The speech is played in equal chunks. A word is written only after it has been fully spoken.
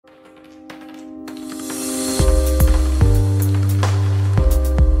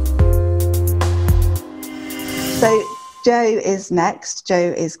So Jo is next. Jo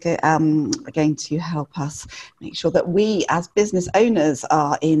is going to help us make sure that we as business owners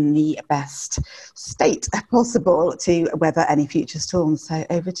are in the best state possible to weather any future storms. So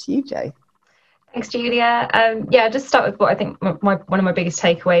over to you, Jo. Thanks, Julia. Just start with what I think one of my biggest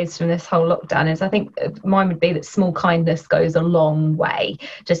takeaways from this whole lockdown is I think mine would be that small kindness goes a long way.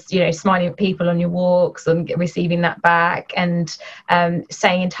 Just, smiling at people on your walks and receiving that back, and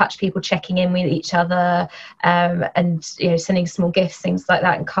staying in touch, people checking in with each other, and sending small gifts, things like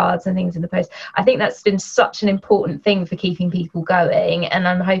that, and cards and things in the post. I think that's been such an important thing for keeping people going, and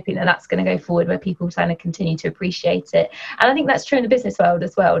I'm hoping that that's going to go forward where people kind of continue to appreciate it. And I think that's true in the business world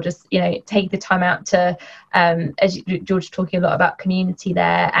as well. Just take the time out to, as George talking a lot about community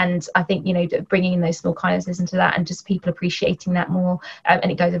there, and I think bringing in those small kindnesses into that and just people appreciating that more,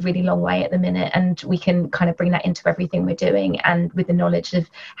 and it goes a really long way at the minute, and we can kind of bring that into everything we're doing, and with the knowledge of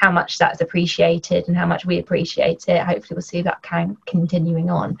how much that's appreciated and how much we appreciate it, hopefully we'll see that continuing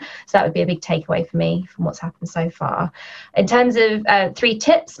on. So that would be a big takeaway for me from what's happened so far. In terms of 3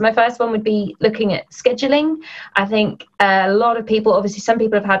 tips, my first one would be looking at scheduling. I think a lot of people, obviously some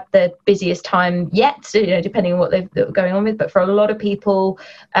people have had the busiest time yet, depending on what they're going on with, but for a lot of people,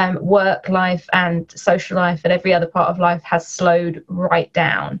 work life and social life and every other part of life has slowed right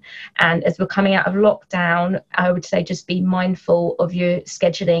down. And as we're coming out of lockdown, I would say just be mindful of your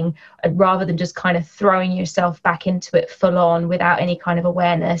scheduling, rather than just kind of throwing yourself back into it full on without any kind of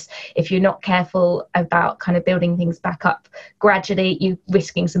awareness. If you're not careful about kind of building things back up gradually, you're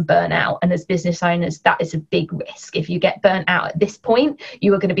risking some burnout, and as business owners that is a big risk. If you get burnt out at this point,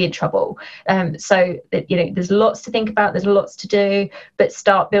 you are going to be in trouble. So there's lots to think about, there's lots to do, but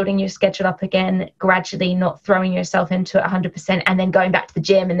start building your schedule up again gradually, not throwing yourself into it 100% and then going back to the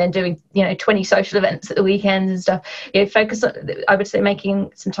gym and then doing 20 social events at the weekends and stuff. Focus on, I would say,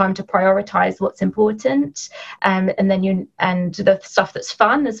 making some time to prioritize what's important, and then and the stuff that's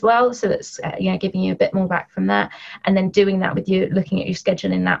fun as well, so that's giving you a bit more back from that, and then doing that with you, looking at your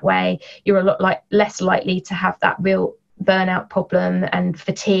schedule in that way, you're a lot less likely to have that real burnout problem and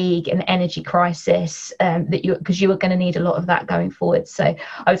fatigue and energy crisis, because you are going to need a lot of that going forward. So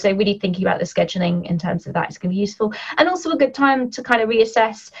I would say really thinking about the scheduling in terms of that is going to be useful, and also a good time to kind of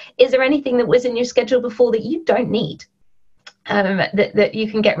reassess, is there anything that was in your schedule before that you don't need, that you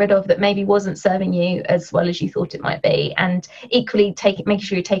can get rid of, that maybe wasn't serving you as well as you thought it might be. And equally making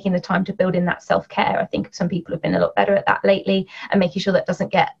sure you're taking the time to build in that self-care. I think some people have been a lot better at that lately, and making sure that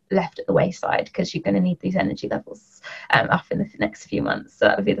doesn't get left at the wayside, because you're going to need these energy levels up in the next few months. So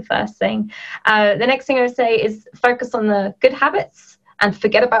that would be the first thing. The next thing I would say is focus on the good habits and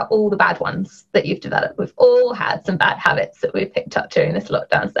forget about all the bad ones that you've developed. We've all had some bad habits that we've picked up during this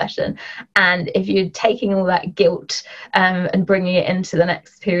lockdown session. And if you're taking all that guilt and bringing it into the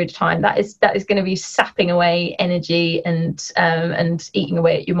next period of time, that is going to be sapping away energy and eating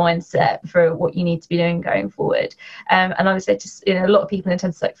away at your mindset for what you need to be doing going forward. And I would say just, a lot of people in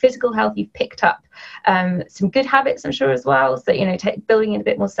terms of like physical health, you've picked up some good habits, I'm sure, as well. So, building in a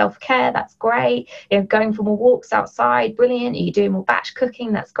bit more self-care, that's great. Going for more walks outside, brilliant. Are you doing more batch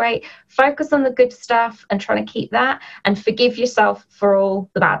cooking? That's great. Focus on the good stuff and trying to keep that, and forgive yourself for all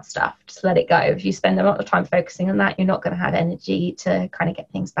the bad stuff. Just let it go. If you spend a lot of time focusing on that, you're not going to have energy to kind of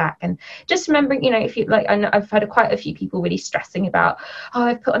get things back. And just remembering, if you like, I know I've had quite a few people really stressing about,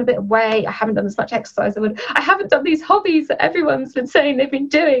 I've put on a bit of weight, I haven't done as much exercise, I haven't done these hobbies that everyone's been saying they've been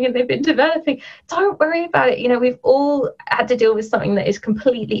doing and they've been developing. Don't worry about it. We've all had to deal with something that is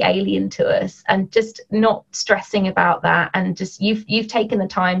completely alien to us, and just not stressing about that, and just you've taken the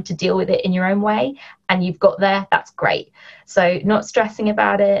time to deal with it in your own way, and you've got there. That's great. So not stressing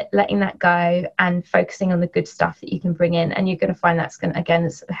about it, letting that go, and focusing on the good stuff that you can bring in, and you're going to find that's going to, again,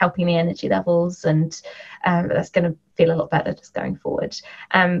 it's helping the energy levels, and that's going to feel a lot better just going forward.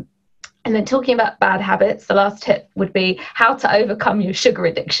 And then talking about bad habits, the last tip would be how to overcome your sugar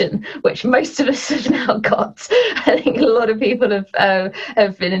addiction, which most of us have now got. I think a lot of people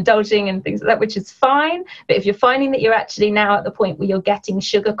have been indulging in things like that, which is fine. But if you're finding that you're actually now at the point where you're getting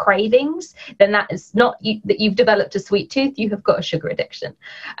sugar cravings, then that is not that you've developed a sweet tooth. You have got a sugar addiction.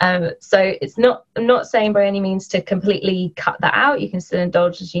 So it's not, I'm not saying by any means to completely cut that out. You can still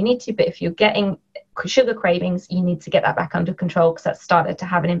indulge as you need to, but if you're getting sugar cravings, you need to get that back under control, because that's started to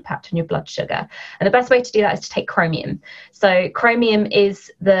have an impact on your blood sugar. And the best way to do that is to take chromium. So chromium is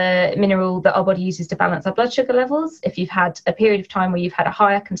the mineral that our body uses to balance our blood sugar levels. If you've had a period of time where you've had a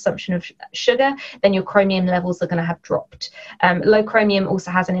higher consumption of sugar, then your chromium levels are going to have dropped. Low chromium also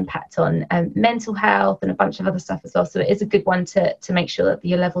has an impact on mental health and a bunch of other stuff as well. So it is a good one to make sure that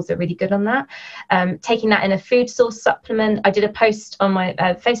your levels are really good on that. Taking that in a food source supplement. I did a post on my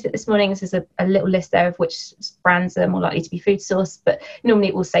Facebook this morning. This is a little list list there of which brands are more likely to be food source, but normally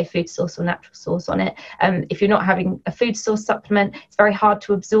it will say food source or natural source on it. If you're not having a food source supplement, it's very hard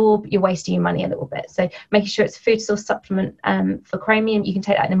to absorb. You're wasting your money a little bit. So making sure it's a food source supplement for chromium, you can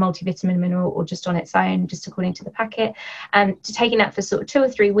take that in a multivitamin mineral or just on its own, just according to the packet. To taking that for sort of 2 or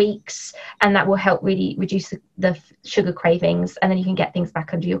 3 weeks, and that will help really reduce the sugar cravings, and then you can get things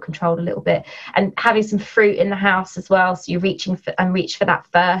back under your control a little bit. And having some fruit in the house as well, so you're reach for that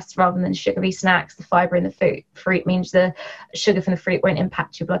first rather than sugary snacks. The fibre in the fruit means the sugar from the fruit won't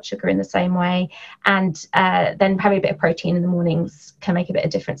impact your blood sugar in the same way. And then having a bit of protein in the mornings can make a bit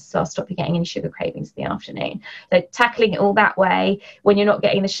of difference as well, stop you getting any sugar cravings in the afternoon. So tackling it all that way, when you're not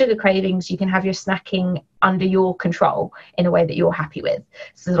getting the sugar cravings, you can have your snacking under your control in a way that you're happy with.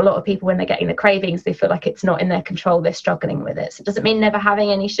 So there's a lot of people, when they're getting the cravings, they feel like it's not in their control, they're struggling with it. So it doesn't mean never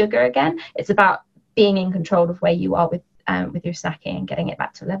having any sugar again. It's about being in control of where you are with your snacking and getting it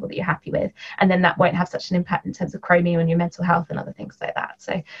back to a level that you're happy with, and then that won't have such an impact in terms of chromium and your mental health and other things like that.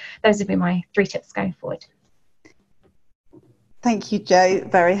 So those would be my 3 tips going forward. Thank you, Jo.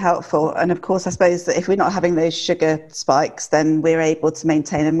 Very helpful. And of course, I suppose that if we're not having those sugar spikes, then we're able to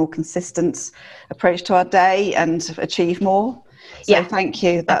maintain a more consistent approach to our day and achieve more. So yeah, thank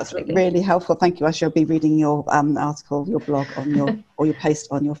you. That's absolutely really helpful. Thank you. I shall be reading your article, your blog on your or your post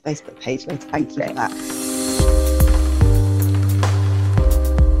on your Facebook page later. Thank you for that.